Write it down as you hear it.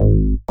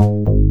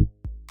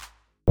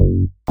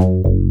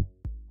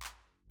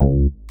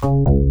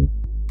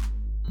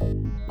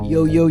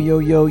Yo, yo, yo,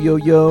 yo, yo,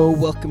 yo.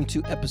 Welcome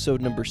to episode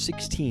number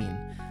 16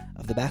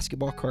 of the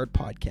Basketball Card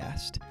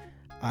Podcast.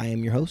 I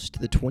am your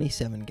host, the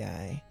 27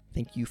 guy.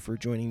 Thank you for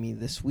joining me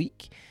this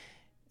week.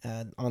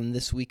 On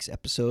this week's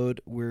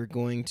episode, we're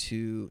going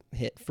to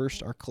hit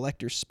first our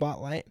collector's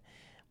spotlight.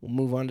 We'll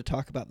move on to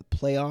talk about the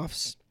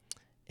playoffs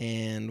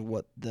and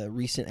what the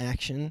recent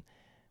action.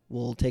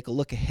 We'll take a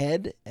look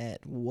ahead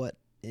at what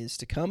is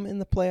to come in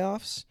the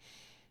playoffs.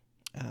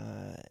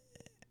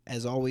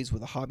 As always,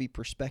 with a hobby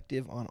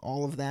perspective on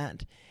all of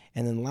that.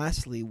 And then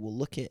lastly, we'll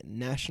look at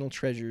National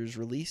Treasure's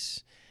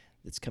release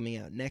that's coming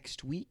out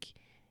next week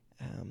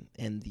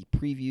and the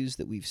previews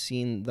that we've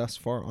seen thus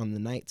far on the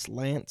Knights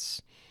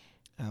Lance.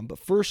 But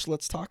first,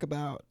 let's talk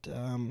about,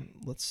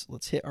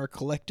 let's hit our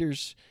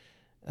collector's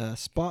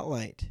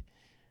spotlight.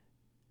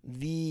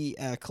 The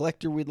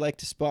collector we'd like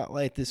to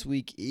spotlight this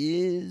week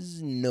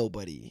is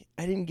nobody.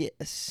 I didn't get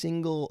a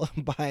single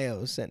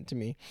bio sent to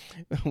me,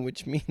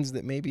 which means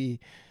that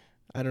maybe,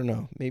 I don't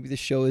know, maybe the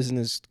show isn't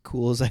as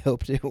cool as I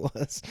hoped it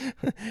was.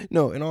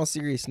 No, in all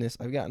seriousness,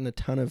 I've gotten a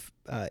ton of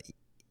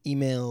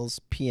emails,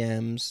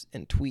 PMs,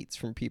 and tweets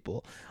from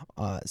people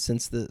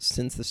since the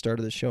start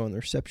of the show, and the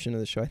reception of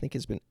the show I think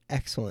has been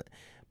excellent.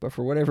 But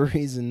for whatever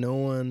reason, no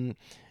one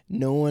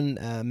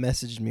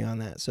messaged me on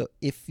that. So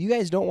if you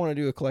guys don't want to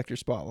do a collector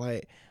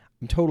spotlight,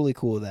 I'm totally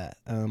cool with that.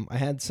 I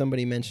had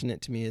somebody mention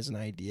it to me as an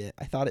idea.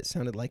 I thought it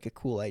sounded like a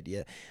cool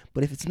idea.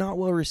 But if it's not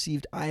well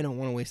received, I don't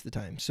want to waste the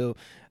time. So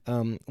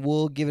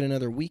we'll give it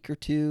another week or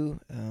two.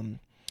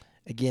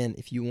 Again,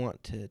 if you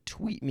want to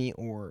tweet me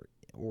or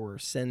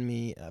send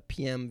me a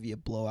PM via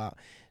Blowout,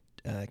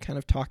 kind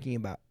of talking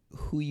about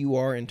who you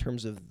are in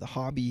terms of the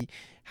hobby,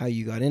 how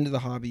you got into the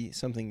hobby,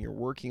 something you're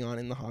working on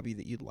in the hobby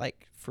that you'd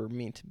like for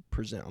me to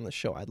present on the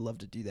show, I'd love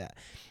to do that.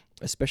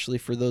 Especially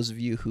for those of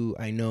you who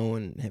I know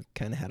and have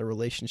kind of had a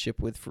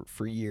relationship with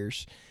for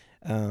years.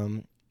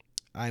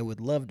 I would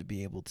love to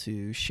be able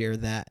to share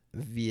that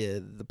via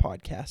the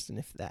podcast, and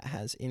if that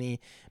has any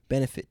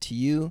benefit to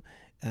you,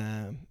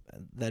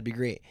 that'd be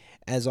great.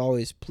 As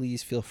always,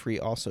 please feel free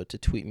also to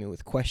tweet me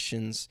with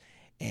questions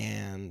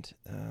and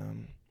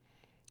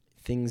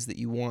things that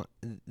you want,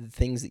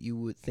 things that you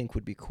would think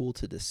would be cool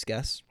to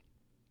discuss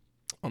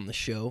on the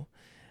show.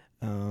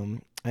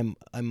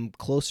 I'm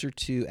closer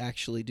to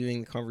actually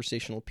doing the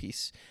conversational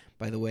piece.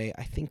 By the way,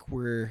 I think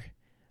we're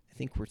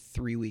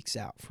 3 weeks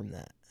out from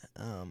that.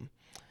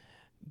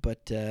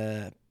 But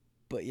yeah,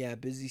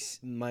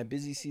 my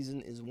busy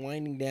season is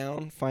winding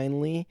down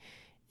finally,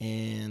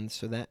 and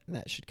so that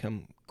should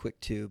come quick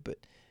too. But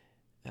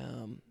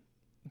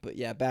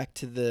yeah, back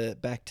to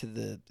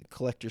the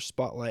collector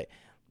spotlight.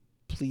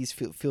 Please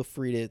feel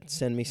free to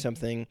send me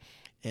something,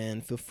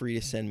 and feel free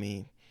to send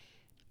me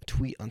a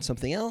tweet on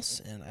something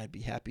else, and I'd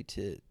be happy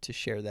to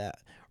share that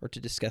or to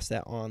discuss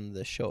that on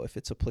the show if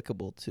it's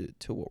applicable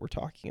to what we're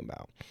talking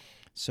about.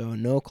 So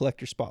no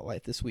collector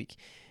spotlight this week.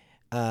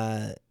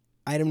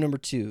 Item number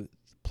 2,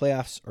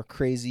 playoffs are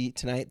crazy.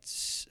 Tonight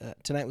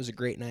was a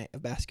great night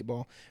of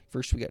basketball.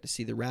 First, we got to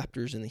see the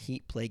Raptors and the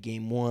Heat play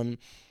Game 1.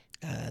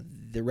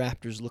 The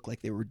Raptors looked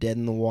like they were dead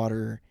in the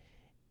water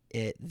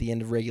at the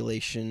end of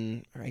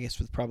regulation, or I guess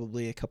with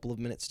probably a couple of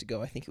minutes to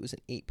go. I think it was an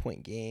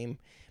 8-point game.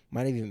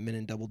 Might have even been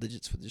in double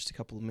digits with just a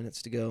couple of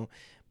minutes to go.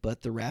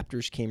 But the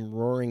Raptors came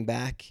roaring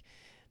back.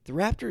 The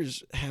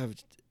Raptors have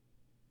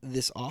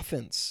this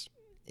offense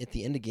at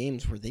the end of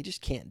games where they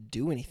just can't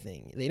do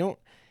anything.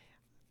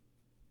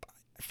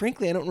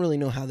 Frankly, I don't really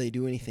know how they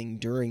do anything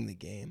during the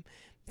game.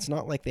 It's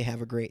not like they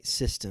have a great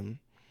system.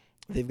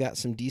 They've got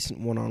some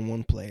decent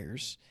one-on-one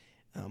players.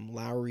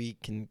 Lowry's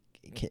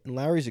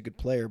a good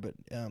player, but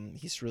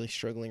he's really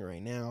struggling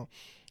right now.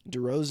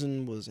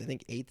 DeRozan was, I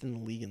think, 8th in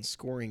the league in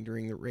scoring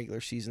during the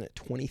regular season at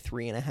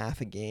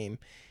 23.5 a game,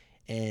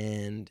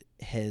 and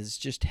has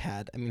just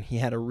he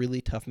had a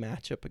really tough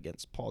matchup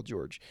against Paul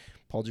George.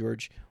 Paul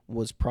George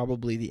was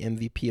probably the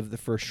MVP of the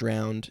first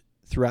round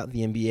throughout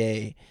the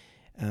NBA,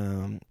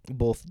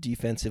 both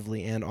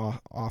defensively and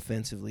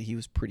offensively. He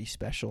was pretty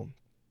special.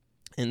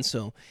 And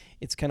so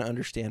it's kind of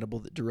understandable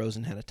that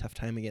DeRozan had a tough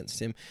time against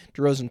him.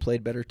 DeRozan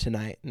played better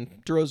tonight,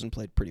 and DeRozan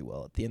played pretty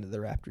well at the end of the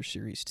Raptors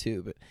series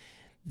too. But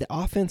the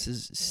offense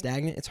is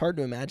stagnant. It's hard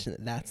to imagine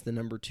that that's the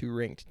number 2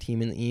 ranked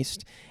team in the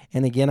East.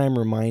 And again, I'm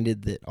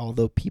reminded that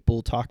although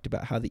people talked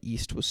about how the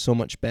East was so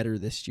much better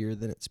this year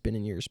than it's been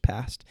in years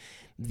past,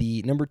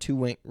 the number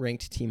 2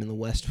 ranked team in the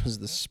West was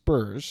the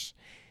Spurs,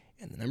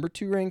 and the number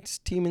 2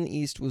 ranked team in the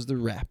East was the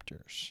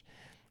Raptors.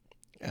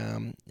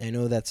 I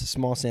know that's a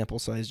small sample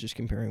size just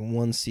comparing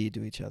one seed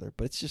to each other,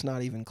 but it's just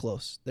not even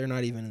close. They're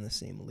not even in the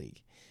same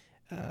league.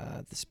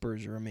 The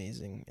Spurs are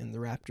amazing, and the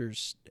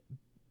Raptors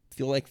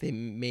feel like they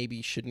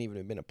maybe shouldn't even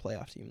have been a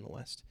playoff team in the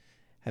West.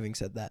 Having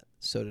said that,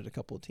 so did a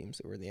couple of teams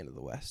that were at the end of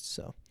the West,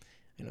 so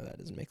I know that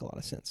doesn't make a lot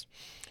of sense.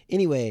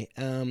 Anyway,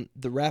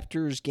 the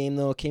Raptors game,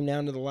 though, came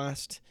down to the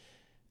last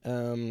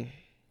 30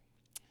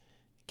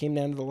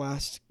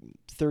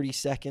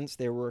 seconds.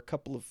 There were a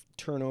couple of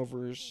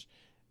turnovers.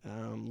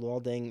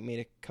 Luol Deng made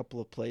a couple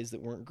of plays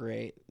that weren't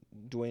great.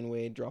 Dwayne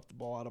Wade dropped the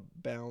ball out of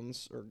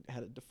bounds, or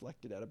had it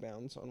deflected out of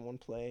bounds on one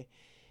play.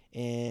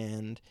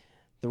 and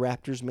the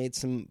Raptors made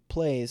some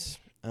plays,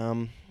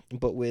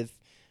 but with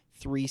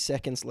 3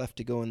 seconds left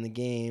to go in the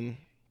game,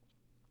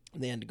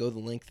 they had to go the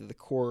length of the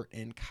court,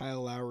 and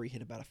Kyle Lowry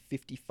hit about a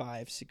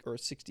 55 or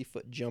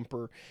 60-foot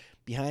jumper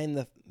behind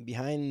the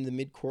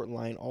midcourt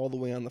line all the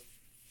way on the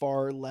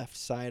far left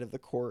side of the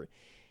court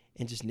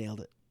and just nailed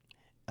it.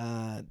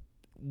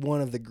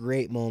 One of the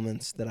great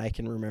moments that I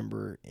can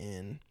remember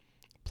in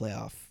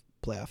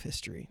playoff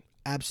history.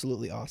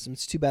 Absolutely awesome.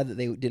 It's too bad that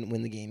they didn't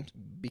win the game,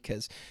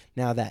 because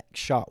now that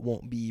shot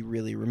won't be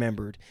really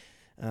remembered.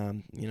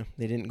 They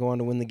didn't go on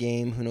to win the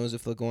game. Who knows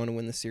if they'll go on to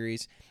win the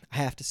series? I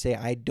have to say,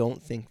 I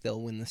don't think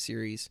they'll win the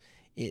series.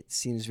 It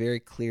seems very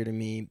clear to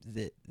me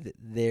that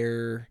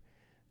their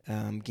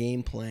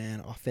game plan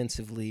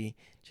offensively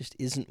just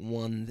isn't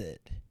one that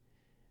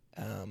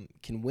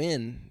can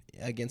win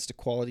against a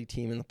quality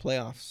team in the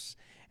playoffs.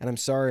 And I'm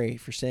sorry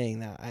for saying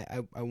that.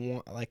 I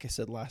want, like I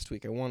said last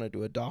week, I wanted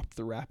to adopt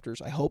the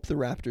Raptors. I hope the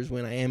Raptors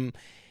win. I am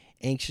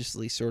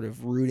anxiously sort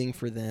of rooting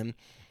for them.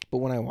 But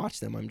when I watch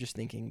them, I'm just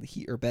thinking the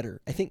Heat are better.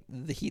 I think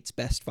the Heat's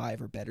best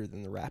 5 are better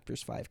than the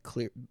Raptors' 5,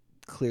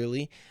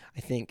 clearly. I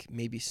think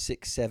maybe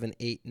 6, 7,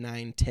 8,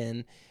 9,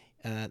 10,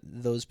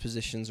 those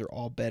positions are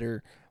all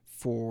better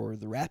for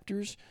the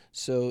Raptors.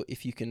 So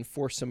if you can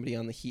force somebody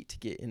on the Heat to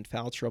get in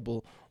foul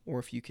trouble,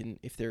 or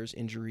if there's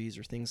injuries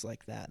or things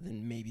like that,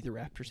 then maybe the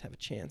Raptors have a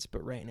chance.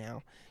 But right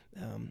now,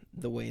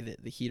 the way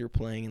that the Heat are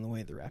playing and the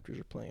way the Raptors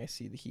are playing, I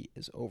see the Heat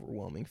as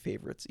overwhelming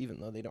favorites, even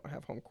though they don't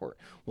have home court.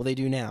 Well, they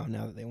do now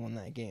that they won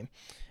that game.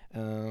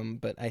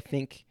 But I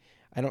think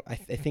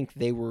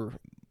they were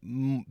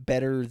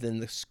better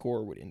than the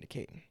score would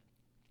indicate.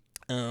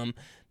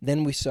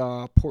 Then we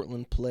saw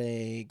Portland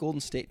play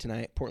Golden State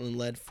tonight. Portland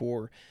led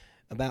for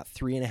about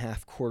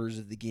 3.5 quarters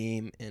of the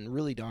game and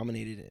really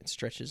dominated it in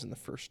stretches in the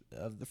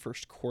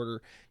first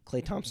quarter.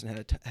 Klay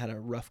Thompson had a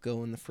rough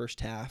go in the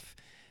first half,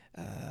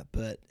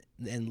 but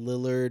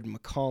Lillard,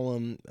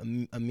 McCollum,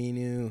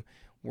 Aminu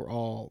were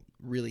all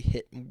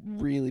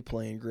really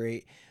playing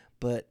great.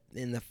 But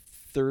in the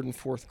third and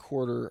fourth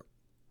quarter,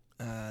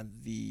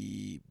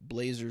 the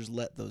Blazers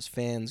let those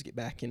fans get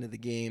back into the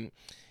game,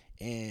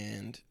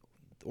 and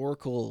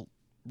Oracle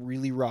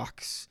really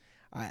rocks.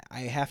 I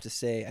have to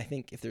say, I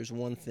think if there's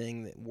one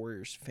thing that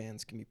Warriors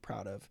fans can be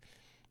proud of,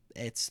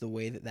 it's the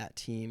way that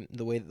team,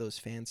 the way that those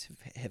fans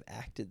have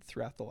acted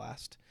throughout the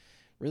last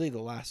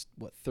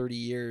 30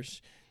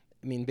 years.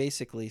 I mean,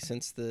 basically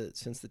since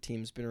the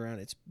team's been around,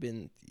 it's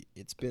been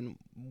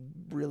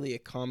really a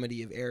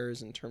comedy of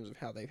errors in terms of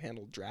how they've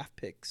handled draft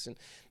picks and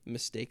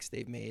mistakes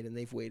they've made, and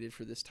they've waited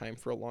for this time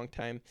for a long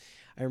time.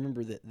 I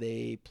remember that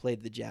they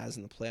played the Jazz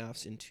in the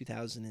playoffs in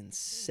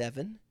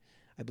 2007,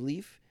 I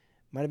believe.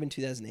 Might have been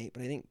 2008,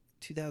 but I think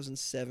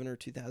 2007 or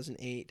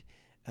 2008,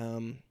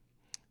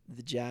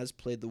 the Jazz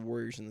played the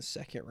Warriors in the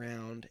second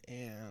round,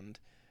 and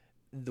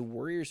the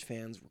Warriors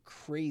fans were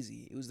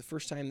crazy. It was the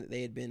first time that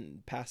they had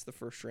been past the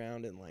first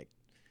round in like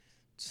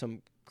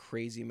some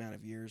crazy amount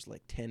of years,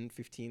 like 10,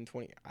 15,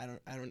 20. I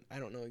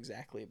don't know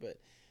exactly, but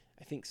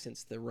I think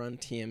since the Run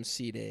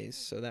TMC days.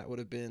 So that would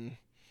have been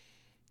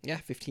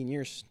 15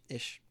 years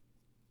ish.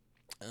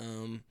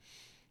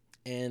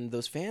 And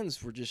those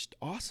fans were just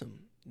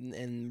awesome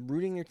and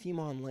rooting their team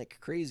on like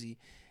crazy.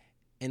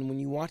 And when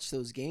you watch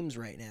those games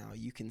right now,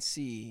 you can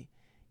see,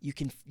 you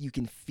can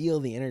feel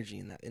the energy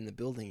in the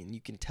building, and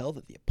you can tell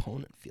that the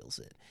opponent feels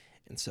it.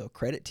 And so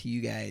credit to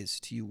you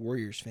guys, to you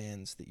Warriors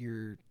fans, that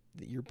you're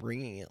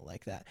bringing it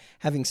like that.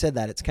 Having said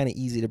that, it's kind of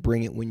easy to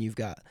bring it when you've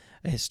got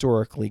a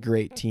historically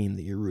great team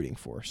that you're rooting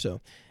for.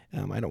 So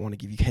I don't want to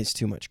give you guys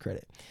too much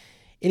credit.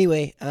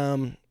 Anyway,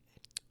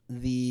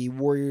 the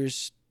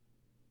Warriors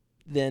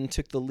then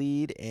took the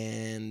lead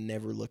and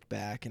never looked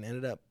back and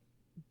ended up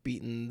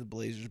beating the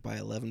Blazers by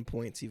 11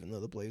 points, even though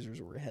the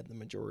Blazers were ahead the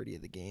majority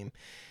of the game.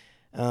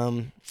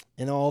 And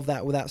all of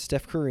that without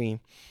Steph Curry.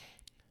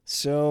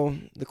 So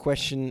the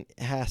question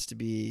has to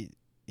be,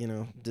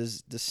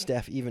 does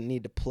Steph even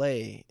need to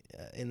play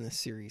in this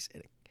series?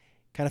 It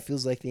kind of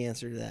feels like the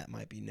answer to that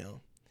might be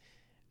no.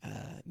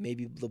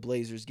 Maybe the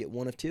Blazers get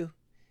 1 of 2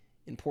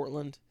 in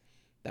Portland.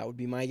 That would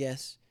be my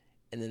guess.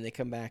 And then they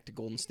come back to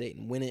Golden State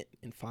and win it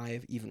in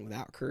 5, even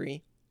without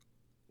Curry.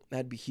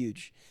 That'd be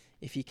huge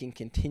if he can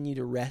continue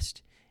to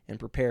rest and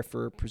prepare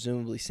for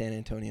presumably San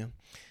Antonio.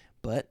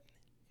 But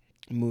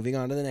moving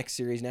on to the next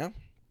series now.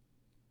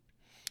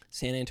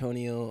 San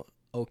Antonio,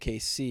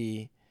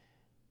 OKC.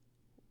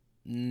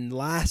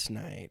 Last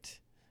night,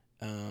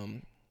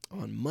 on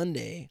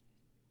Monday,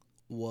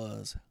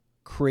 was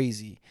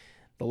crazy.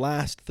 The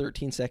last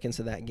 13 seconds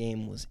of that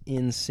game was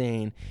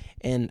insane.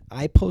 And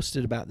I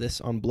posted about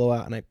this on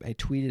Blowout, and I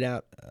tweeted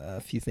out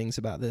a few things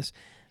about this.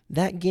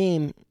 That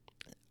game,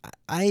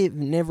 I've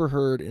never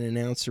heard an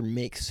announcer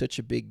make such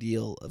a big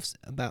deal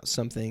about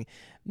something,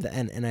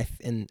 and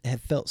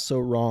have felt so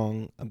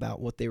wrong about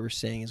what they were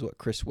saying is what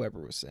Chris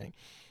Webber was saying.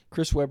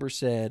 Chris Webber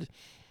said,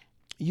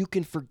 "You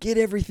can forget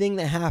everything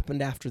that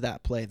happened after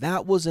that play.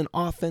 That was an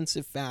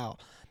offensive foul.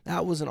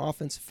 That was an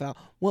offensive foul."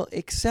 Well,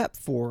 except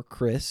for,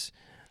 Chris,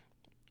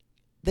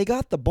 they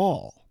got the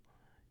ball.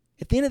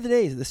 At the end of the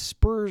day, the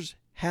Spurs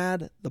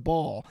had the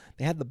ball.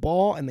 They had the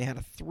ball, and they had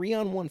a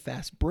 3-on-1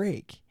 fast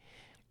break.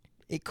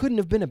 It couldn't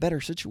have been a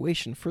better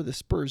situation for the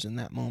Spurs in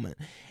that moment.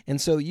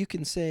 And so you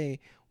can say,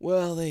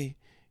 well, they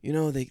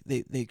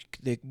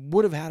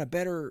would have had a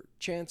better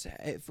chance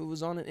if it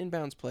was on an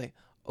inbounds play.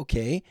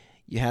 Okay,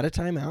 you had a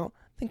timeout,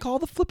 then call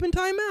the flipping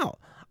timeout.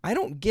 I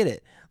don't get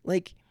it.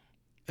 Like,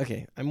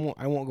 okay, I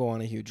won't go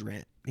on a huge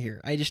rant here.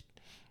 I just,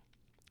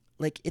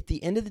 like, at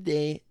the end of the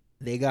day,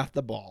 they got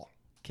the ball.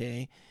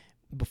 Okay,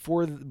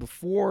 before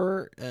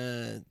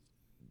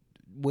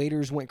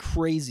waiters went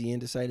crazy and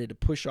decided to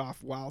push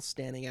off while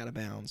standing out of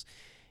bounds.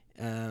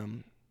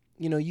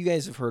 You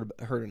guys have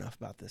heard enough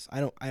about this. I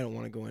don't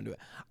want to go into it.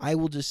 I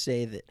will just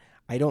say that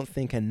I don't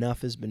think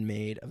enough has been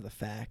made of the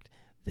fact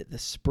that the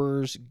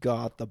Spurs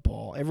got the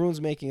ball.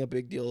 Everyone's making a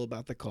big deal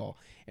about the call.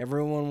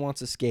 Everyone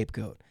wants a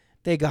scapegoat.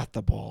 They got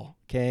the ball,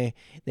 okay?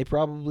 They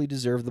probably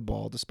deserve the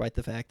ball, despite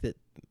the fact that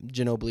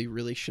Ginobili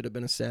really should have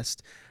been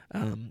assessed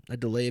a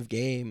delay of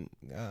game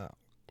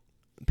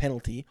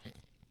penalty.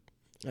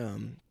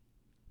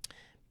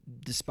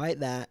 Despite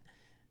that,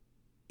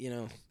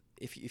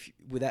 if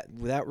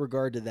without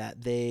regard to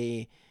that,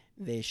 they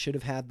should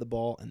have had the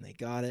ball and they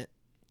got it,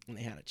 and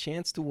they had a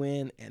chance to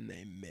win and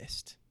they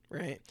missed,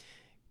 right?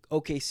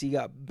 OKC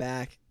got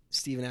back.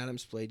 Steven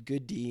Adams played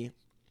good D.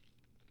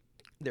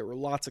 There were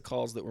lots of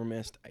calls that were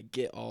missed. I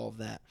get all of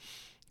that.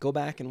 Go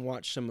back and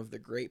watch some of the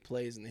great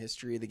plays in the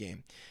history of the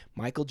game.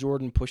 Michael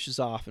Jordan pushes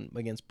off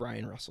against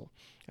Brian Russell.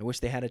 I wish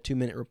they had a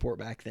 2-minute report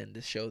back then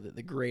to show that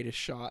the greatest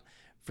shot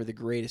for the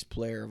greatest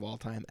player of all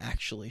time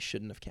actually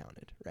shouldn't have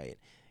counted, right?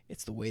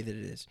 It's the way that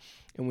it is.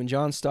 And when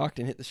John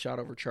Stockton hit the shot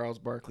over Charles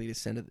Barkley to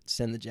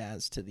send the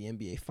Jazz to the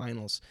NBA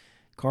Finals,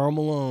 Karl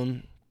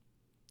Malone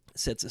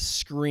sets a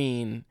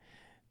screen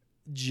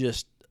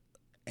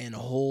and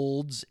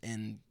holds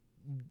and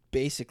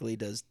basically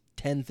does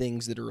 10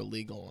 things that are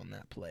illegal on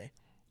that play.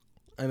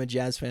 I'm a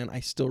Jazz fan. I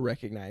still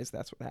recognize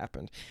that's what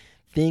happened.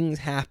 Things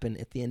happen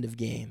at the end of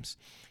games.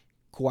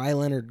 Kawhi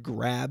Leonard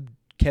grabbed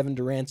Kevin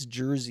Durant's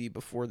jersey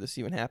before this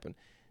even happened.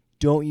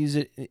 Don't use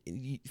it.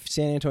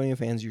 San Antonio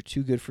fans, you're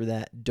too good for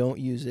that. Don't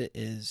use it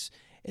as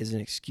an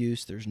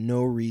excuse. There's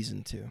no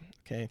reason to,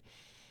 okay?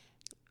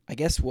 I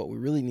guess what we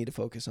really need to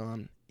focus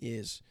on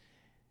is,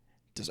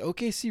 does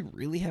OKC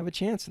really have a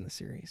chance in the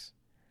series?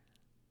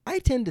 I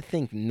tend to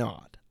think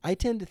not. I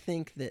tend to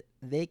think that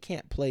they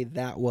can't play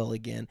that well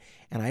again,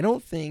 and I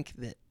don't think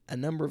that a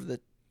number of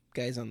the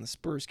guys on the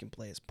Spurs can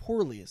play as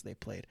poorly as they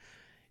played,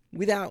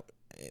 with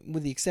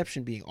the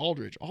exception being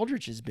Aldridge.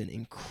 Aldridge has been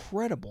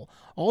incredible.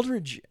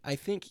 Aldridge, I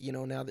think,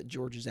 now that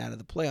George is out of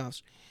the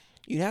playoffs,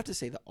 you'd have to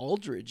say that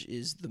Aldridge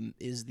is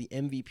the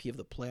MVP of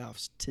the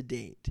playoffs to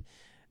date.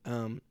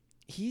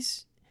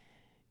 He's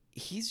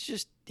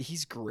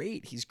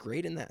great. He's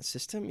great in that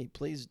system. He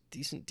plays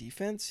decent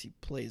defense. He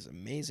plays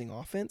amazing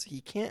offense.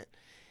 He can't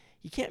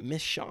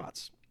miss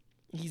shots.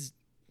 He's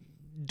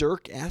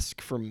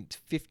Dirk-esque from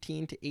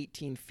 15 to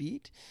 18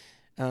 feet.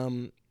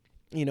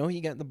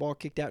 He got the ball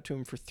kicked out to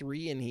him for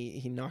 3, and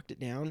he knocked it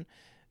down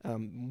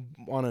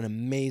on an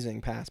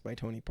amazing pass by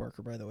Tony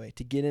Parker, by the way.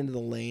 To get into the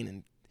lane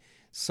and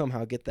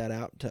somehow get that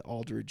out to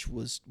Aldridge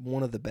was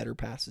one of the better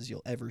passes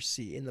you'll ever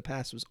see. And the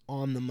pass was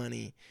on the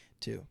money,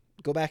 too.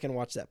 Go back and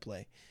watch that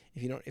play.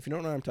 If you don't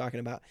know what I'm talking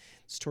about,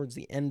 it's towards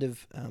the end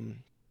of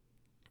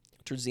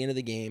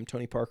the game.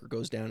 Tony Parker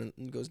goes down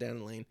in the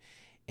lane,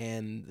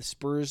 and the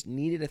Spurs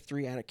needed a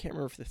 3. I can't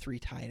remember if the 3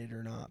 tied it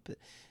or not, but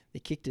they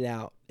kicked it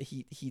out.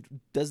 He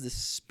does this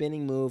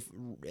spinning move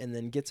and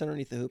then gets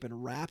underneath the hoop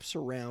and wraps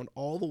around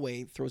all the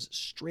way, throws it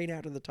straight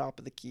out of the top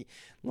of the key.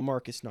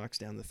 LaMarcus knocks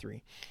down the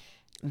 3.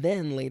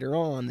 Then later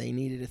on, they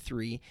needed a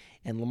 3,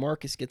 and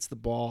LaMarcus gets the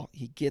ball.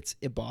 He gets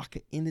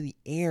Ibaka into the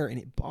air, and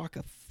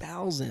Ibaka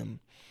fouls him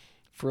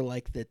for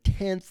like the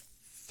 10th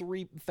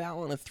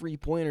foul on a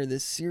 3-pointer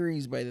this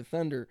series by the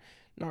Thunder.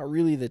 Not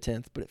really the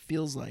 10th, but it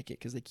feels like it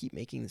because they keep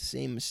making the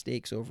same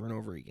mistakes over and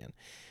over again.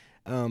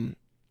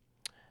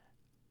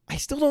 I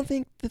still don't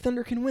think the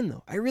Thunder can win,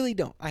 though. I really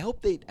don't. I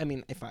hope they. I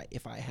mean, if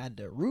I had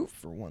to root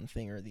for one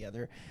thing or the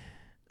other,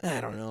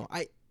 I don't know.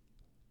 I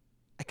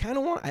kind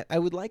of want. I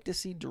would like to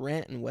see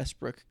Durant and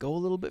Westbrook go a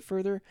little bit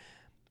further.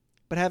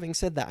 But having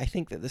said that, I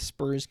think that the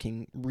Spurs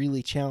can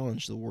really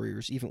challenge the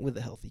Warriors, even with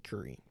a healthy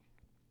Curry.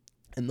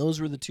 And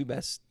those were the 2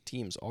 best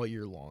teams all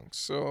year long.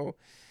 So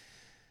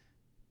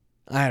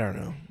I don't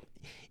know.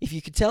 If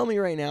you could tell me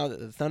right now that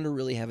the Thunder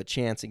really have a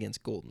chance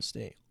against Golden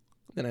State,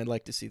 then I'd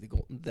like to see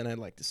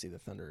the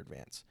Thunder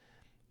advance.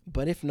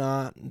 But if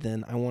not,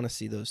 then I want to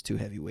see those 2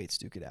 heavyweights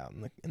duke it out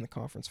in the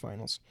conference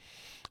finals.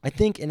 I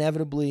think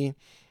inevitably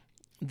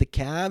the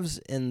Cavs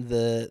and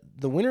the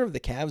winner of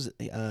the Cavs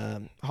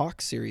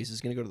Hawks series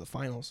is going to go to the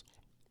finals.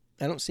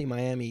 I don't see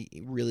Miami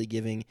really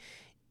giving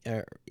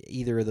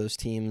either of those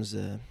teams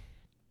a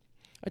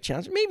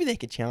challenge. Maybe they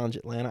could challenge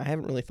Atlanta. I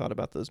haven't really thought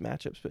about those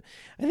matchups, but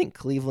I think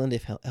Cleveland,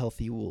 if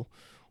healthy,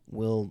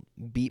 will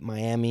beat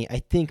Miami. I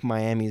think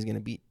Miami is going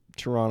to beat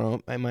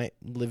Toronto. I might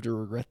live to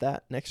regret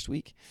that next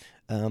week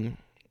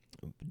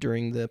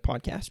during the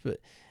podcast,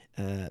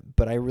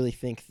 but I really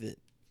think that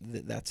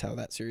that's how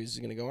that series is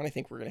going to go. And I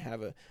think we're going to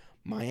have a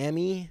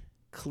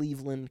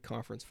Miami-Cleveland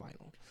conference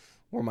final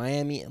or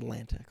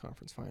Miami-Atlanta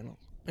conference final.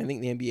 I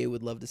think the NBA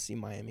would love to see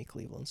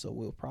Miami-Cleveland, so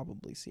we'll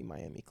probably see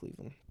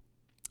Miami-Cleveland.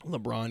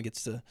 LeBron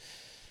gets to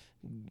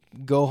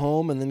go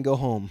home and then go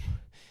home.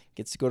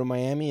 Gets to go to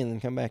Miami and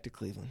then come back to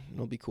Cleveland.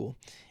 It'll be cool.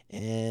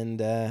 And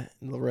the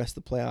rest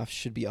of the playoffs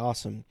should be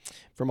awesome.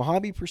 From a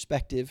hobby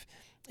perspective,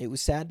 it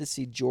was sad to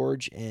see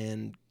George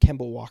and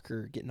Kemba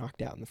Walker get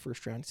knocked out in the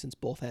first round, since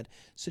both had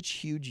such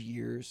huge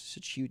years,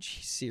 such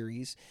huge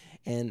series,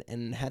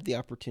 and had the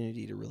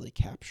opportunity to really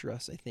capture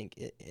us, I think,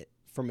 it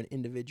from an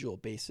individual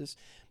basis.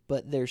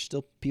 But there's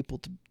still people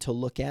to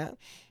look at.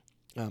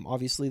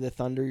 Obviously, the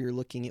Thunder, you're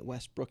looking at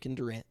Westbrook and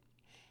Durant.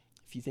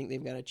 If you think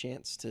they've got a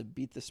chance to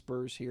beat the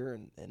Spurs here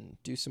and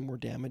do some more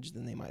damage,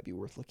 then they might be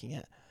worth looking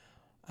at.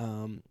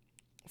 From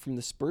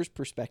the Spurs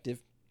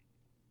perspective,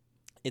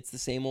 it's the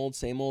same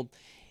old,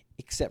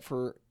 except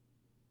for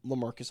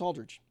LaMarcus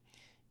Aldridge.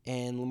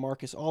 And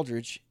LaMarcus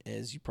Aldridge,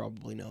 as you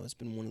probably know, has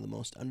been one of the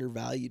most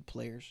undervalued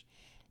players,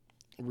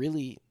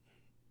 really,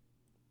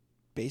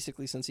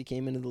 basically since he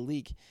came into the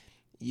league.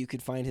 You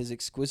could find his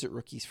exquisite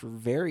rookies for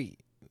very,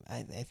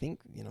 I think,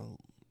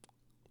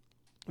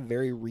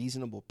 very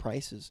reasonable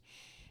prices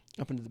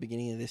up into the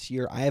beginning of this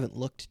year. I haven't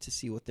looked to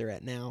see what they're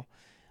at now,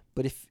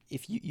 but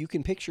if you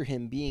can picture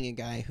him being a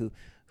guy who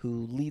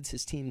leads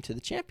his team to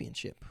the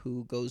championship,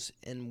 who goes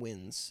and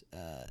wins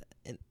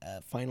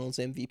Finals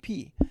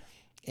MVP,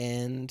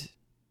 and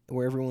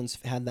where everyone's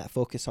had that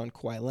focus on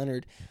Kawhi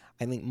Leonard,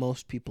 I think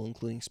most people,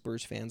 including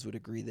Spurs fans, would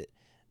agree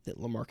that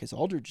LaMarcus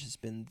Aldridge has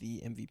been the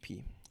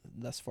MVP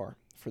thus far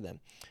for them.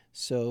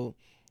 So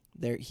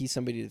he's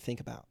somebody to think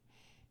about.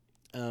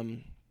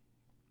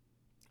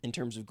 In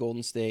terms of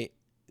Golden State,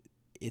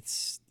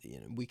 it's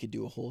we could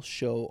do a whole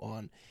show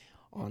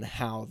on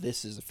how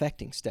this is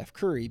affecting Steph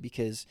Curry,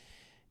 because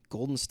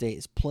Golden State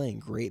is playing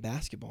great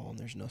basketball and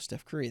there's no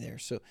Steph Curry there.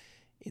 So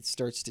it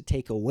starts to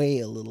take away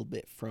a little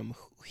bit from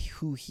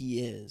who he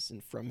is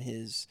and from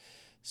his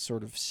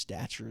sort of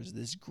stature as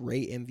this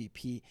great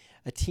MVP.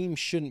 A team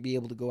shouldn't be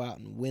able to go out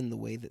and win the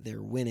way that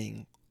they're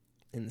winning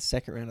in the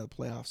second round of the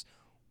playoffs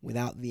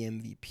without the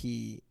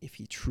MVP, if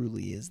he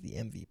truly is the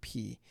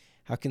MVP.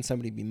 How can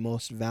somebody be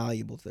most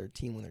valuable to their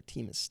team when their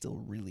team is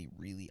still really,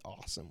 really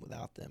awesome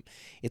without them?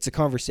 It's a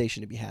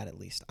conversation to be had, at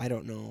least. I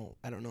don't know.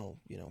 I don't know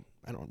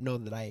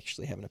that I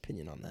actually have an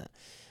opinion on that.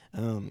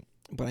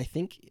 But I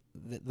think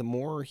that the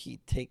more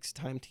he takes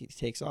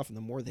off and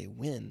the more they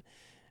win,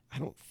 I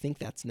don't think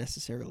that's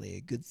necessarily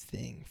a good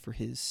thing for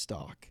his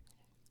stock.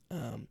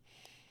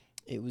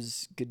 It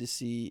was good to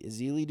see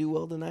Ezeli do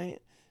well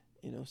tonight.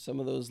 Some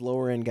of those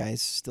lower end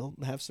guys still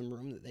have some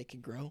room that they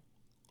could grow.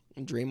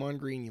 And Draymond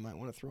Green, you might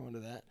want to throw into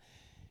that.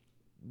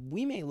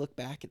 We may look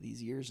back at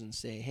these years and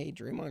say, hey,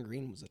 Draymond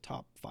Green was a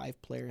top 5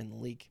 player in the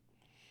league.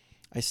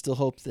 I still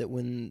hope that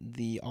when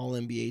the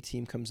All-NBA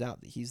team comes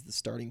out that he's the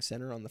starting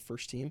center on the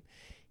first team.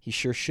 He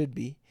sure should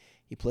be.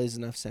 He plays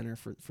enough center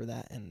for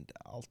that. And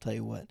I'll tell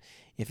you what,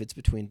 if it's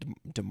between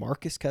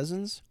DeMarcus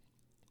Cousins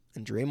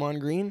and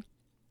Draymond Green,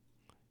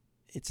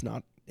 it's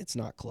not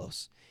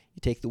close.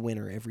 You take the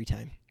winner every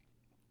time.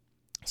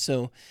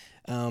 So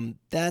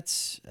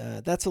that's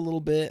a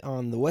little bit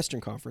on the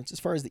Western Conference.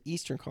 As far as the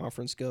Eastern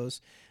Conference goes,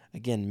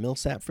 again,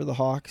 Millsap for the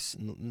Hawks,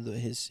 and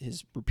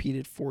his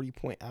repeated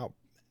 40-point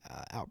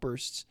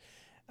outbursts.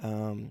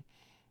 The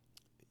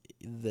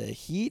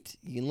Heat,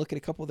 you can look at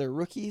a couple of their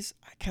rookies.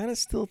 I kind of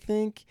still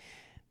think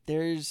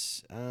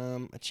there's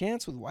a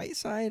chance with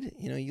Whiteside.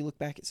 You look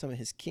back at some of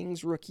his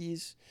Kings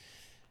rookies.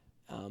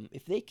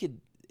 If they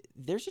could,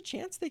 there's a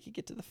chance they could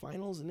get to the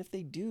finals, and if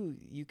they do,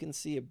 you can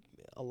see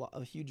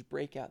a huge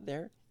breakout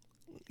there.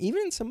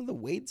 Even in some of the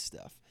Wade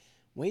stuff,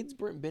 Wade's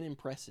been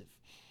impressive.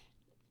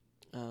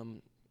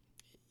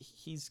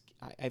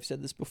 I've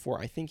said this before.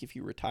 I think if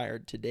he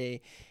retired today,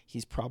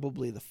 he's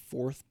probably the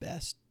 4th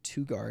best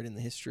 2-guard in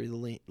the history of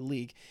the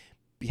league,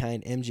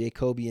 behind MJ,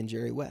 Kobe, and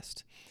Jerry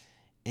West.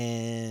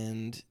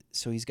 And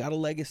so he's got a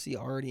legacy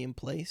already in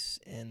place.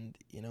 And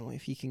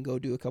if he can go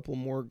do a couple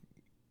more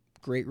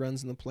great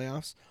runs in the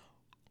playoffs,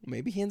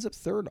 maybe he ends up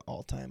 3rd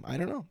all time. I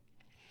don't know.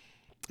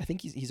 I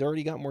think he's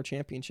already got more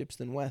championships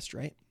than West,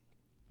 right?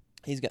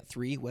 He's got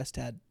 3. West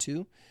had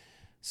 2.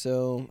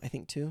 So I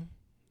think 2.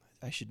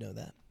 I should know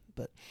that.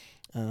 But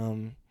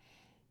and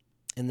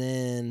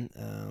then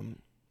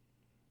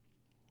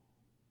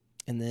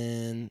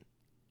in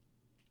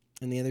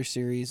the other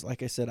series,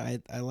 like I said,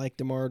 I like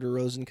DeMar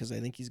DeRozan because I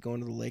think he's going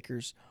to the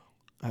Lakers.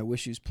 I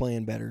wish he was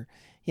playing better.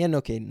 He had an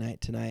okay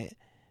night tonight.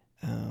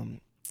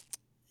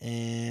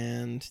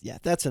 And yeah,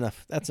 that's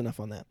enough. That's enough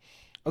on that.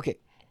 Okay.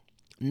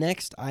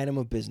 Next item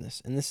of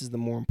business, and this is the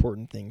more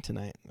important thing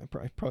tonight. I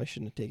probably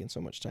shouldn't have taken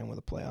so much time with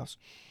the playoffs.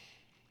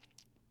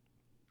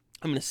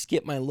 I'm going to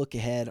skip my look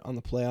ahead on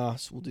the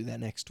playoffs. We'll do that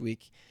next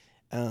week,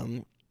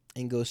 and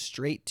go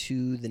straight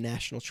to the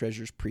National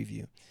Treasures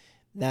preview.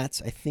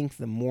 That's, I think,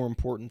 the more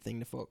important thing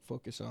to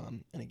focus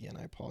on. And again,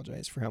 I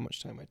apologize for how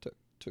much time I took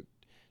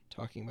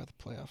talking about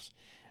the playoffs.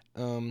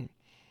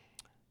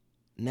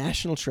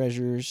 National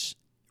Treasures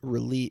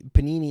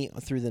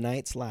Panini through the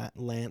Knights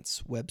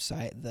Lance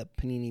website, the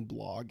Panini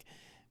blog,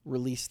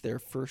 released their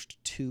first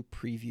 2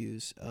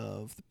 previews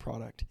of the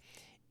product,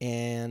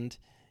 and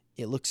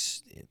it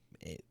looks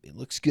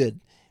good.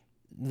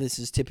 This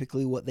is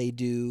typically what they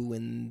do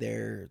when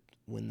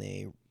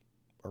they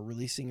are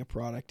releasing a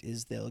product,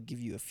 is they'll give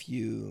you a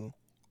few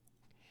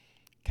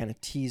kind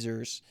of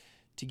teasers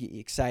to get you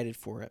excited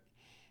for it.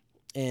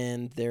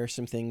 And there are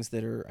some things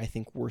that are, I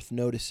think, worth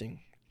noticing.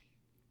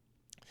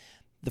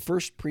 The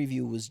first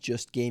preview was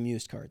just game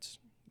used cards,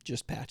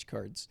 just patch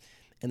cards.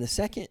 And the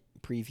second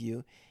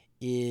preview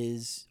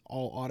is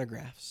all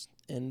autographs.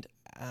 And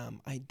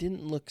I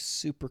didn't look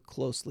super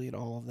closely at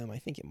all of them. I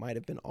think it might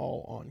have been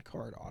all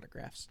on-card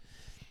autographs.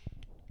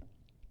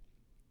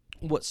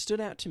 What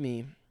stood out to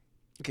me,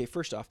 okay,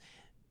 first off,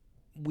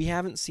 we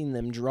haven't seen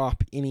them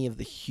drop any of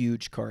the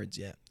huge cards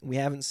yet. We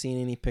haven't seen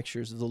any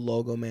pictures of the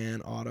Logo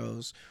Man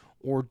autos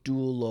or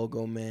dual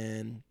Logo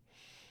Man.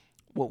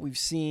 What we've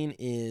seen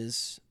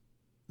is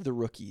the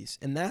rookies,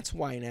 and that's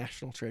why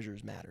National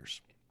Treasures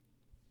matters.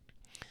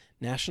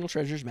 National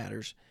Treasures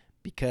matters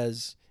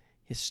because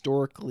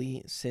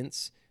historically,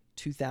 since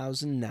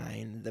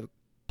 2009, the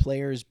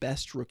player's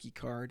best rookie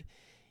card,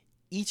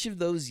 each of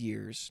those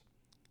years,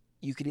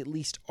 you could at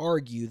least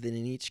argue that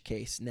in each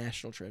case,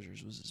 National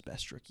Treasures was his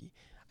best rookie.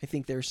 I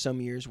think there are some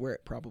years where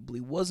it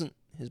probably wasn't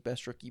his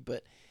best rookie,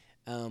 but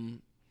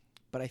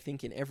I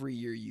think in every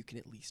year you can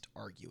at least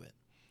argue it.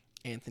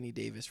 Anthony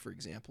Davis, for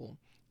example,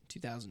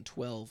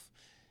 2012,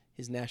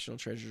 his National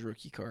Treasures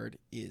rookie card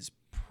is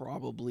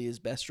probably his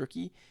best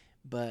rookie,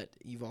 but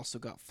you've also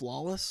got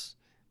Flawless.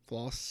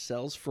 Flawless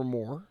sells for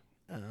more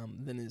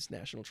than his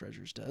National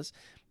Treasures does,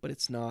 but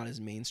it's not as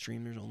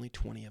mainstream. There's only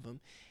 20 of them.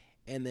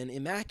 And then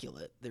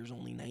Immaculate, there's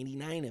only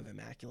 99 of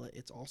Immaculate.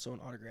 It's also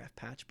an autograph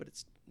patch, but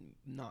it's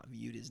not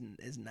viewed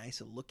as nice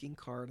a looking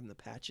card, and the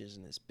patch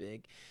isn't as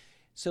big.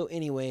 So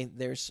anyway,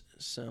 there's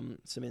some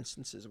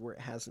instances where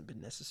it hasn't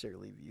been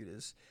necessarily viewed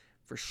as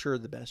for sure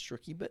the best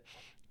rookie, but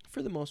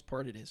for the most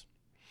part it is.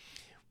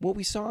 What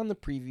we saw in the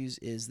previews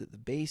is that the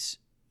base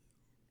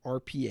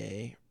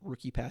RPA,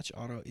 rookie patch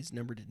auto, is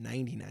numbered to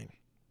 99.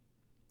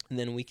 And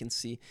then we can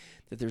see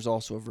that there's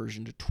also a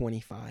version to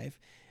 25,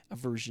 a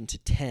version to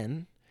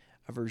 10,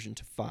 a version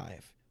to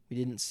 5. We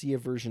didn't see a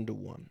version to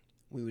 1.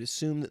 We would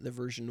assume that the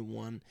version to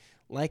 1,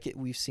 like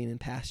we've seen in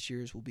past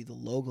years, will be the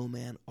Logo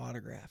Man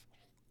autograph.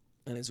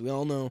 And as we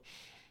all know,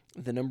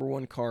 the number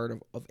 1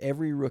 card of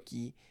every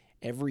rookie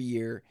every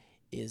year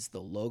is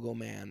the Logo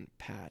Man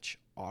patch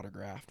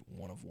autographed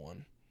 1 of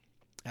 1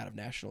 out of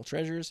National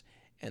Treasures,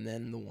 and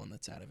then the one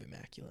that's out of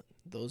Immaculate.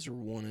 Those are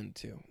 1 and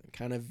 2,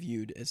 kind of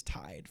viewed as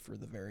tied for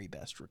the very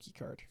best rookie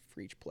card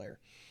for each player.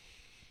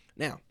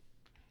 Now,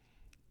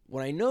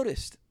 what I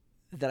noticed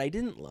that I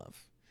didn't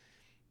love,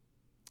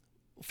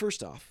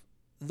 first off,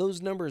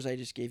 those numbers I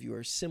just gave you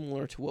are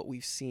similar to what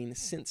we've seen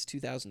since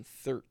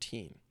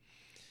 2013.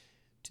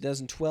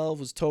 2012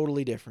 was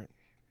totally different.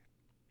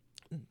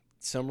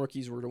 Some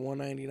rookies were to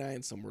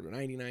 199, some were to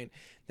 99.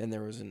 Then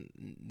there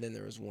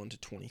was 1 to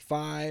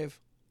 25.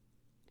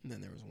 And then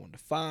there was 1 to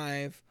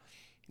 5.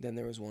 Then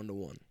there was 1 to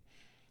 1.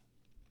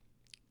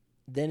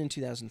 Then in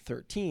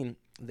 2013,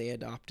 they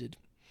adopted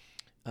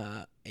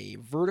a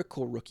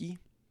vertical rookie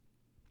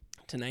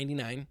to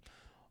 99,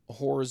 a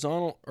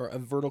horizontal or a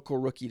vertical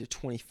rookie to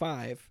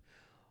 25,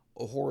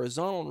 a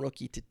horizontal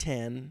rookie to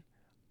 10,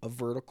 a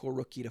vertical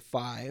rookie to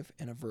 5,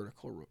 and a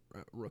vertical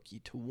rookie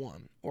to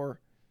 1. Or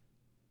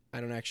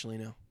I don't actually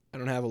know. I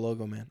don't have a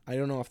Logo Man. I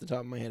don't know off the top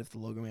of my head if the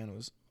Logo Man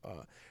was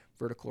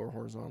vertical or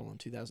horizontal in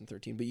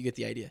 2013, but you get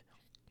the idea.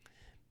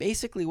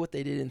 Basically what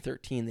they did in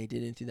 13, they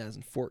did in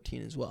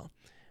 2014 as well.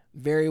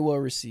 Very well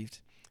received.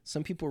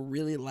 Some people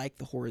really like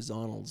the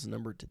horizontals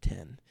numbered to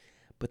 10.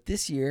 But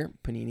this year,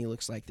 Panini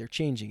looks like they're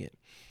changing it.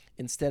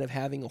 Instead of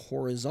having a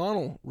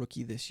horizontal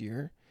rookie this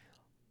year,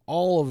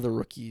 all of the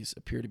rookies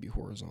appear to be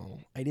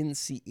horizontal. I didn't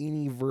see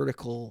any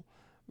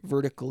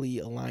vertically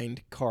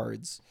aligned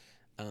cards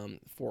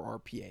for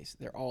RPAs.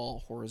 They're all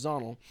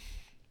horizontal.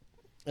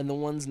 And the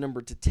ones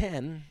numbered to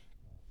 10,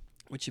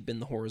 which have been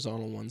the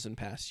horizontal ones in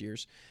past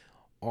years,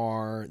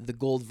 are the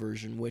gold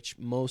version, which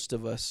most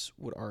of us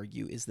would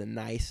argue is the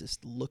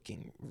nicest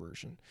looking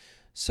version.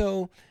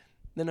 So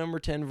the number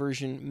 10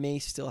 version may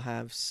still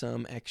have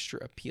some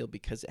extra appeal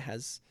because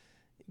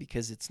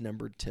it's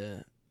numbered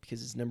to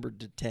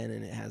 10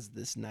 and it has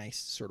this nice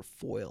sort of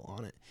foil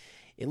on it.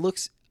 It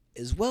looks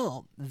as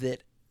well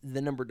that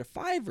the number to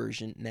 5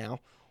 version now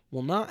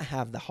will not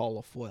have the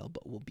hollow foil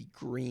but will be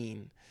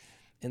green.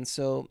 And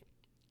so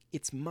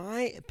it's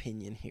my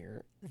opinion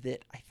here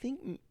that I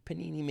think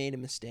Panini made a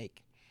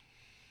mistake.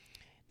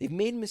 They've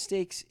made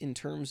mistakes in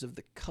terms of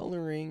the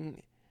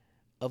coloring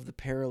of the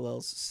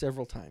parallels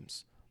several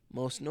times.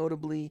 Most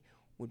notably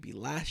would be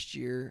last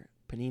year,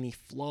 Panini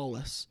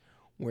Flawless,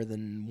 where the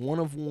 1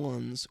 of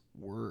 1s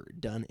were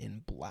done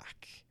in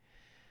black.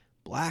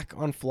 Black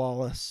on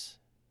Flawless,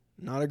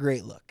 not a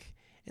great look,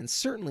 and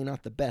certainly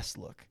not the best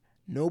look.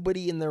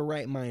 Nobody in their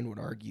right mind would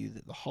argue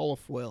that the hollow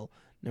foil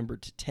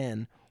numbered to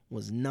 10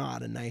 was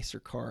not a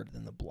nicer card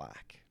than the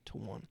black to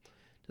 1.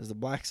 Does the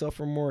black sell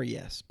for more?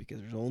 Yes, because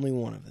there's only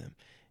one of them,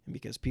 and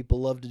because people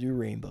love to do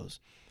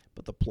rainbows.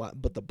 But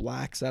the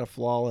blacks out of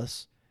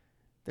Flawless,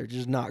 they're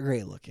just not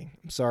great looking.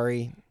 I'm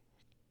sorry,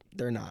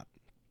 they're not,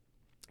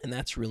 and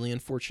that's really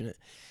unfortunate.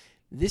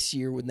 This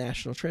year with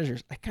National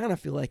Treasures, I kind of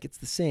feel like it's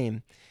the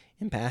same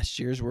in past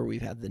years where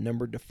we've had the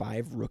number to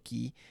 5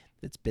 rookie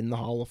that's been the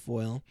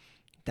holofoil.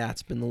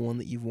 That's been the one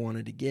that you've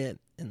wanted to get,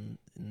 and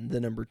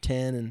the number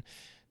 10 and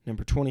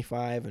number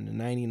 25 and the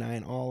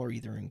 99 all are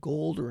either in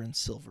gold or in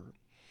silver.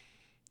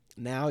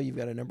 Now you've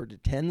got a number to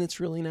 10 that's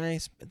really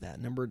nice, but that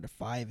number to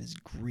 5 is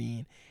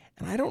green.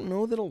 And I don't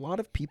know that a lot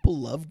of people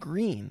love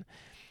green.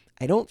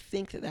 I don't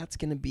think that that's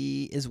going to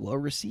be as well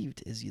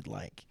received as you'd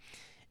like.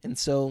 And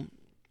so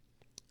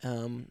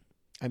I'm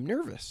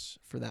nervous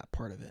for that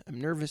part of it.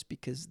 I'm nervous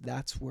because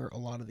that's where a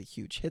lot of the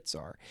huge hits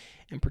are.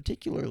 And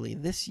particularly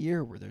this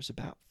year where there's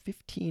about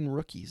 15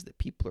 rookies that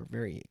people are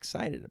very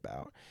excited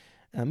about.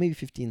 Maybe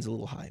 15 is a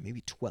little high.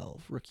 Maybe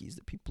 12 rookies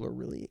that people are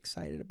really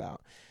excited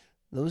about.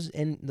 Those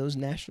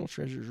National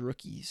Treasures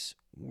rookies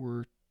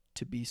were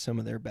to be some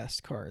of their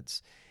best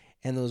cards.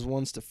 And those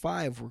 1s to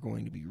 5 were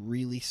going to be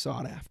really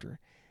sought after.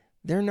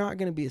 They're not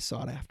going to be as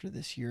sought after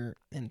this year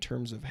in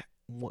terms of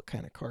what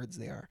kind of cards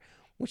they are,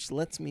 which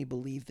lets me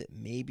believe that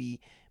maybe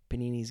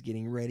Panini's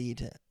getting ready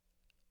to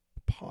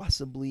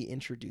possibly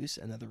introduce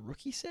another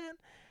rookie set.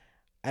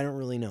 I don't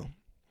really know.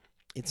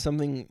 It's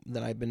something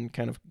that I've been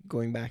kind of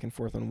going back and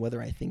forth on whether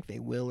I think they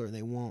will or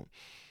they won't.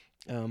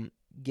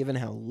 Given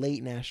how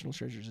late National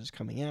Treasures is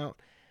coming out,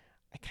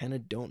 I kind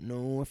of don't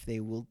know if they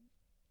will,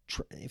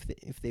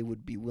 if they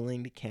would be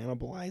willing to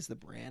cannibalize the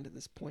brand at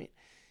this point.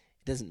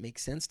 It doesn't make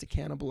sense to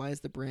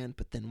cannibalize the brand,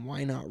 but then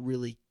why not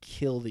really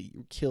kill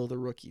the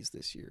rookies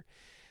this year?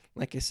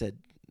 Like I said,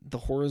 the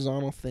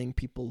horizontal thing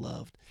people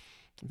loved.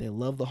 They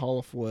love the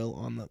holofoil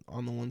on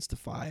the 1s to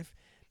 5.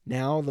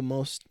 Now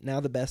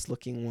the best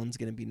looking one's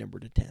going to be number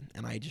to 10,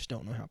 and I just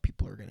don't know how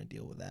people are going to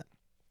deal with that.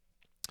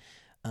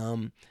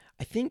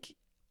 I think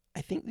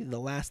the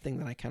last thing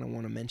that I kind of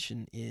want to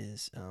mention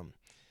is,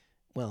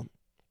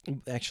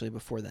 actually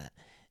before that,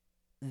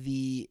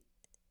 the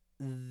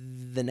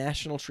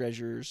National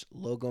Treasures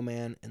Logo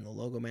Man and the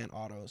Logo Man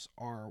autos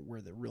are where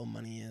the real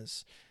money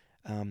is.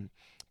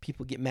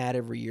 People get mad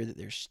every year that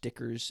there's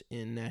stickers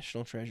in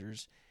National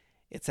Treasures.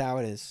 It's how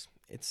it is.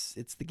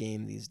 It's the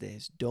game these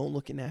days. Don't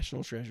look at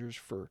National Treasures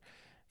for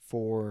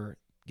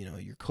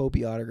your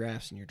Kobe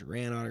autographs and your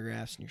Durant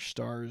autographs and your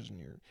stars and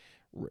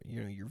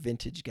your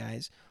vintage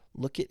guys.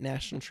 Look at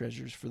National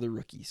Treasures for the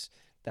rookies.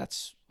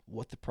 That's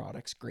what the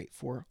product's great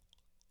for.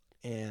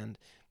 And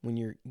when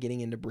you're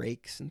getting into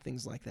breaks and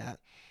things like that,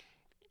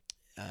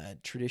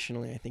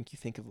 traditionally I think you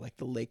think of like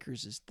the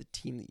Lakers as the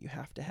team that you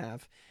have to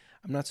have.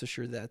 I'm not so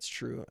sure that's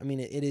true. I mean,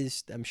 it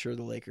is. I'm sure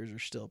the Lakers are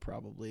still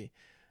probably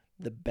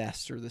the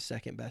best or the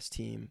second best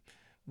team,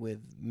 with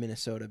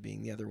Minnesota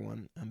being the other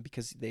one,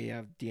 because they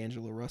have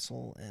D'Angelo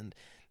Russell, and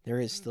there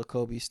is still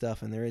Kobe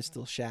stuff, and there is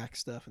still Shaq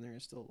stuff, and there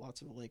is still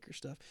lots of Lakers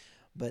stuff,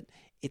 but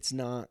it's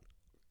not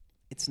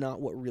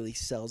what really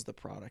sells the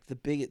product. The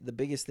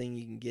biggest thing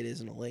you can get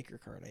isn't a Laker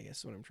card, I guess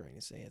is what I'm trying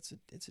to say. It's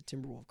a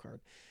Timberwolf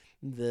card.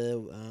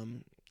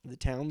 The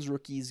Towns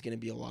rookie is going to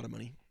be a lot of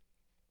money.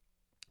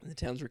 The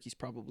Towns rookie is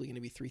probably going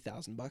to be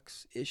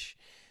 $3,000 ish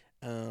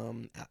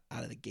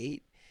out of the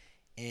gate.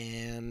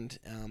 And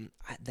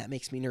that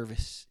makes me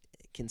nervous,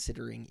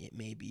 considering it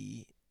may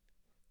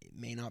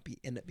not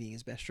end up being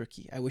his best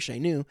rookie. I wish I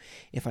knew.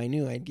 If I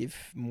knew, I'd give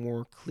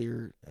more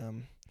clear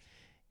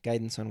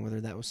guidance on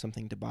whether that was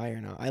something to buy or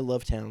not. I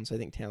love Towns. I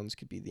think Towns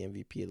could be the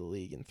MVP of the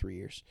league in 3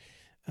 years.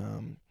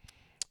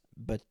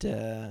 But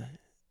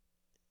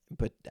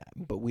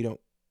we don't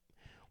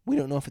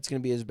know if it's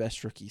going to be his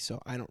best rookie. So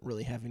I don't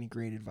really have any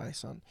great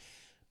advice on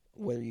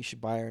whether you should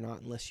buy or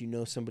not, unless you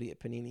know somebody at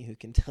Panini who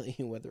can tell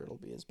you whether it'll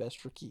be his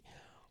best rookie.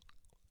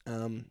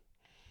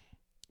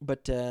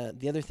 But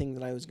the other thing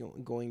that I was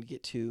going to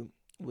get to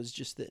was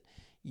just that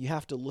you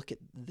have to look at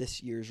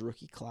this year's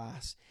rookie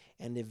class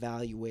and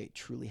evaluate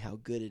truly how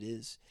good it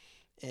is.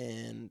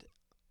 And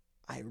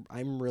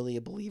I'm really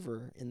a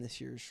believer in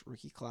this year's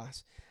rookie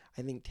class.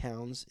 I think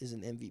Towns is an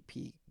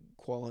MVP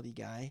quality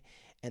guy,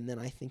 and then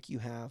I think you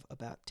have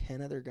about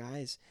 10 other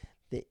guys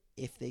that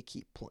if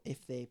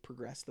they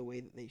progress the way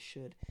that they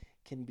should,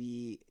 can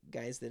be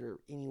guys that are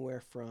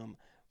anywhere from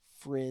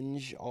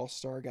fringe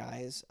all-star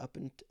guys up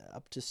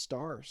to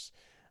stars.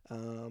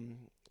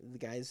 The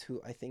guys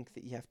who I think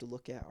that you have to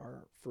look at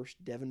are,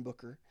 first, Devin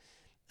Booker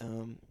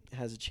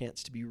has a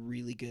chance to be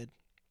really good.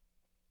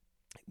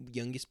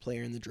 Youngest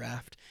player in the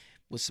draft,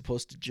 was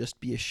supposed to just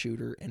be a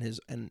shooter,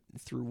 and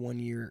through 1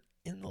 year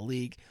in the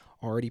league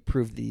already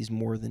proved that he's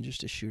more than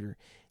just a shooter.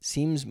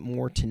 Seems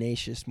more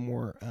tenacious,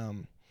 more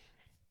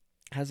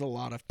has a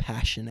lot of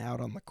passion out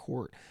on the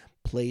court,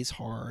 plays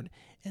hard,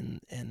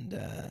 and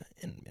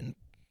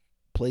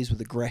plays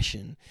with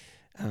aggression.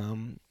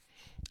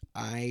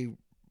 I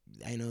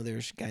know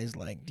there's guys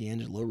like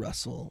D'Angelo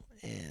Russell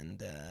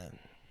and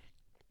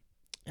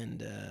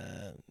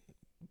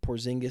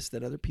Porzingis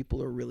that other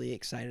people are really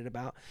excited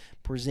about.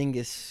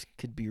 Porzingis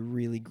could be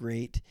really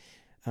great.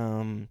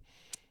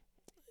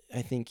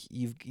 I think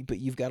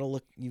you've got to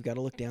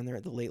look down there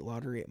at the late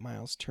lottery at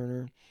Miles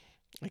Turner,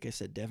 like I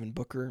said, Devin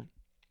Booker,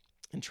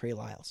 and Trey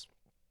Lyles.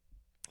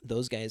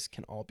 Those guys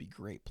can all be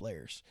great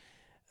players.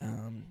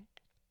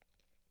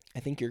 I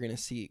think you're going to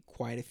see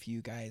quite a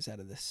few guys out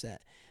of this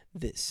set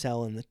that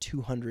sell in the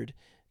 $200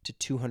 to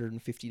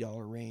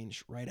 $250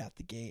 range right out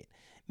the gate,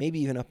 maybe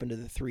even up into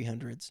the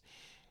 300s.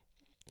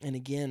 And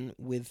again,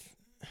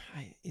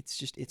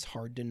 it's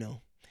hard to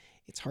know.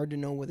 It's hard to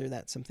know whether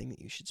that's something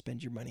that you should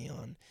spend your money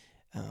on,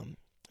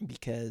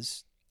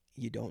 because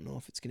you don't know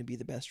if it's going to be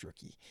the best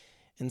rookie.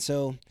 And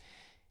so,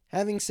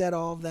 having said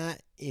all of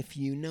that, if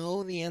you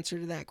know the answer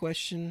to that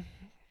question,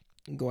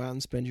 go out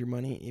and spend your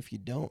money. If you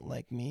don't,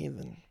 like me,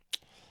 then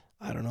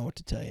I don't know what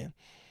to tell you.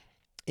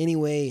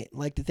 Anyway, I'd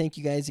like to thank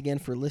you guys again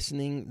for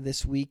listening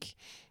this week.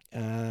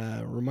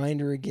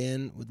 Reminder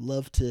again, would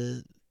love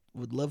to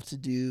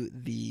do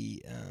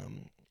the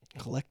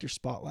collector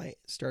spotlight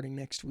starting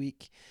next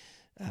week.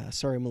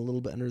 Sorry, I'm a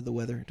little bit under the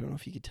weather. Don't know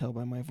if you could tell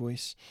by my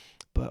voice,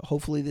 but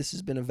hopefully this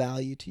has been of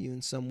value to you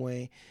in some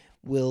way.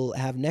 We'll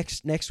have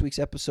next week's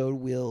episode.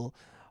 We'll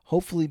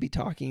hopefully be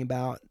talking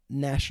about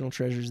National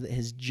Treasures that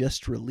has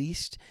just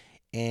released,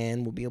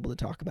 and we'll be able to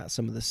talk about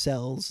some of the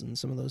sells and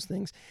some of those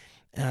things.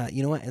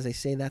 You know what? As I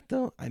say that,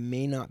 though, I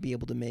may not be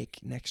able to make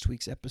next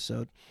week's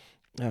episode.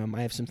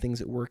 I have some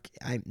things at work.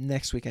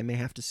 Next week I may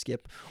have to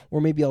skip,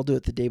 or maybe I'll do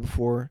it the day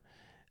before.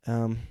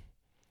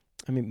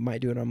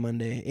 Might do it on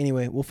Monday.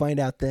 Anyway, we'll find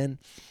out then.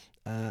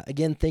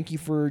 Again, thank you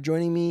for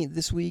joining me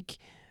this week.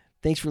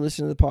 Thanks for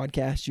listening to the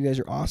podcast. You guys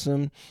are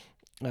awesome.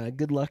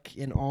 Good luck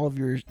in all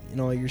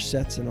your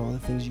sets and all the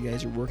things you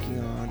guys are working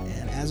on.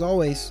 And as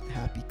always,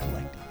 happy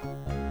collecting.